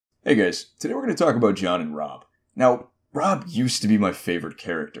Hey guys, today we're going to talk about Jon and Robb. Now, Robb used to be my favorite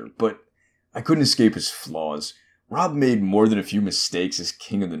character, but I couldn't escape his flaws. Robb made more than a few mistakes as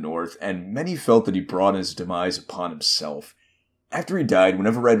King of the North, and many felt that he brought his demise upon himself. After he died,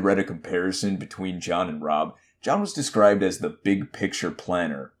 whenever I'd read a comparison between Jon and Robb, Jon was described as the big picture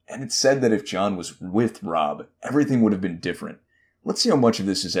planner, and it's said that if Jon was with Robb, everything would have been different. Let's see how much of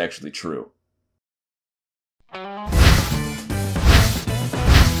this is actually true.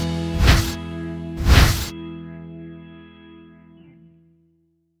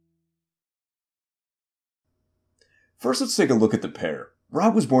 First, let's take a look at the pair.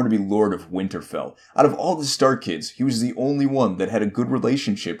 Robb was born to be Lord of Winterfell. Out of all the Stark kids, he was the only one that had a good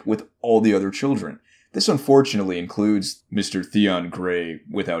relationship with all the other children. This unfortunately includes Mr. Theon Grey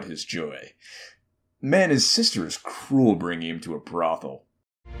without his joy. Man, his sister is cruel bringing him to a brothel.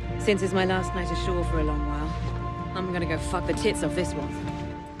 Since it's my last night ashore for a long while, I'm gonna go fuck the tits off this one.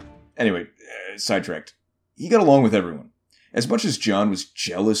 Anyway, sidetracked. He got along with everyone. As much as Jon was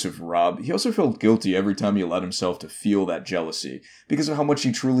jealous of Robb, he also felt guilty every time he allowed himself to feel that jealousy, because of how much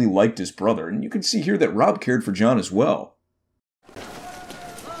he truly liked his brother, and you can see here that Robb cared for Jon as well.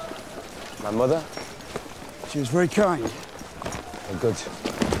 My mother? She was very kind. Oh, good.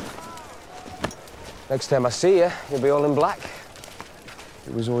 Next time I see you, you'll be all in black.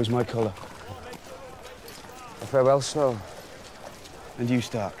 It was always my colour. Farewell, Snow. And you,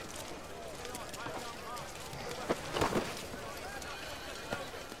 Stark.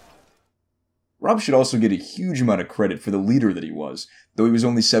 Robb should also get a huge amount of credit for the leader that he was. Though he was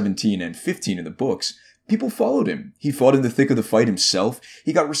only 17 and 15 in the books, people followed him. He fought in the thick of the fight himself.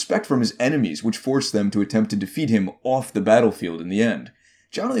 He got respect from his enemies, which forced them to attempt to defeat him off the battlefield in the end.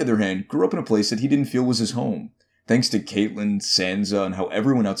 Jon, on the other hand, grew up in a place that he didn't feel was his home, thanks to Catelyn, Sansa, and how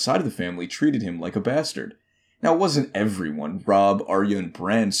everyone outside of the family treated him like a bastard. Now, it wasn't everyone. Robb, Arya, and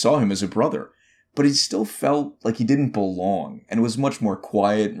Bran saw him as a brother. But he still felt like he didn't belong, and was much more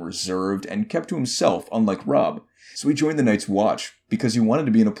quiet and reserved, and kept to himself, unlike Robb. So he joined the Night's Watch, because he wanted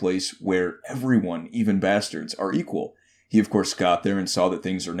to be in a place where everyone, even bastards, are equal. He of course got there and saw that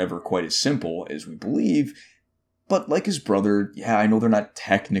things are never quite as simple as we believe, but like his brother, yeah, I know they're not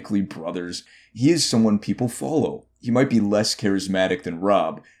technically brothers, he is someone people follow. He might be less charismatic than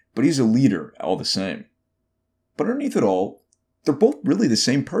Robb, but he's a leader all the same. But underneath it all, they're both really the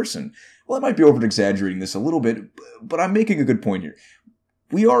same person. Well, I might be over-exaggerating this a little bit, but I'm making a good point here.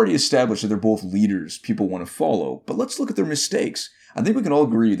 We already established that they're both leaders people want to follow, but let's look at their mistakes. I think we can all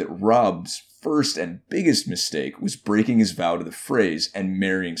agree that Robb's first and biggest mistake was breaking his vow to the Freys and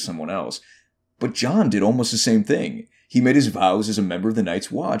marrying someone else. But Jon did almost the same thing. He made his vows as a member of the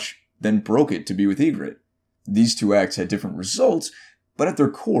Night's Watch, then broke it to be with Ygritte. These two acts had different results, but at their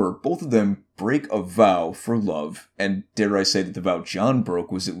core, both of them break a vow for love, and dare I say that the vow Jon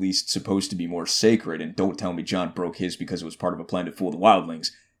broke was at least supposed to be more sacred, and don't tell me Jon broke his because it was part of a plan to fool the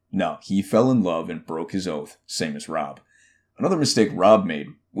wildlings. No, he fell in love and broke his oath, same as Robb. Another mistake Robb made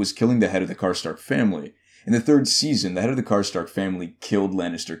was killing the head of the Karstark family. In the third season, the head of the Karstark family killed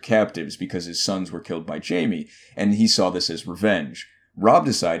Lannister captives because his sons were killed by Jaime, and he saw this as revenge. Robb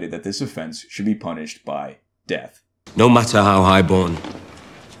decided that this offense should be punished by death. No matter how highborn,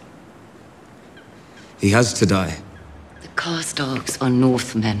 he has to die. The Karstarks are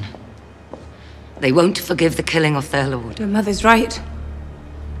Northmen. They won't forgive the killing of their lord. Your mother's right.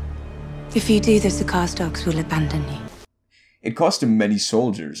 If you do this, the Karstarks will abandon you. It cost him many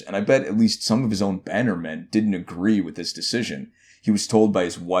soldiers, and I bet at least some of his own bannermen didn't agree with this decision. He was told by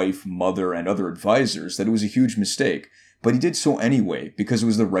his wife, mother, and other advisors that it was a huge mistake, but he did so anyway because it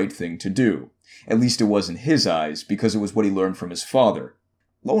was the right thing to do. At least it was in his eyes, because it was what he learned from his father.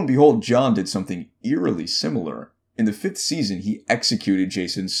 Lo and behold, Jon did something eerily similar. In the 5th season, he executed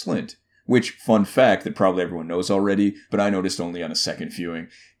Jason Slint. Which, fun fact that probably everyone knows already, but I noticed only on a second viewing.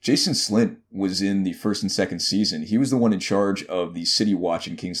 Jason Slint was in the 1st and 2nd season. He was the one in charge of the City Watch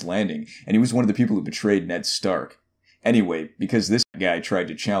in King's Landing, and he was one of the people who betrayed Ned Stark. Anyway, because this guy tried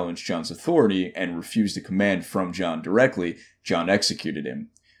to challenge Jon's authority and refused a command from Jon directly, Jon executed him.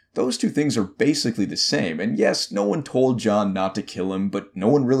 Those two things are basically the same, and yes, no one told Jon not to kill him, but no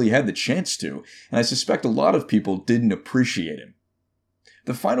one really had the chance to, and I suspect a lot of people didn't appreciate him.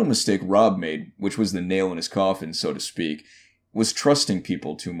 The final mistake Robb made, which was the nail in his coffin, so to speak, was trusting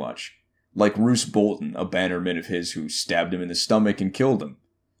people too much. Like Roose Bolton, a bannerman of his who stabbed him in the stomach and killed him.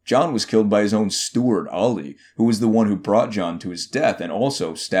 Jon was killed by his own steward, Ollie, who was the one who brought Jon to his death and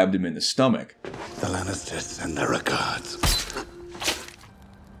also stabbed him in the stomach. The Lannisters send their regards.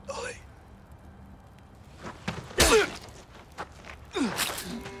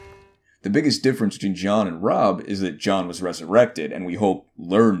 The biggest difference between Jon and Robb is that Jon was resurrected, and we hope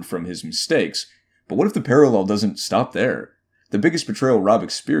learned from his mistakes. But what if the parallel doesn't stop there? The biggest betrayal Robb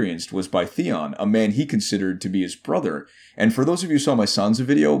experienced was by Theon, a man he considered to be his brother. And for those of you who saw my Sansa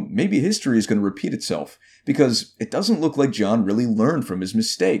video, maybe history is going to repeat itself, because it doesn't look like Jon really learned from his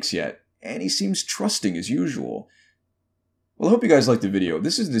mistakes yet, and he seems trusting as usual. Well, I hope you guys liked the video.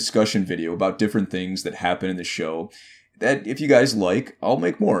 This is a discussion video about different things that happen in the show that if you guys like, I'll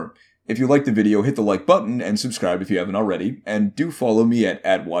make more. If you like the video, hit the like button and subscribe if you haven't already, and do follow me at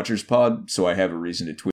 @WatchersPod so I have a reason to tweet.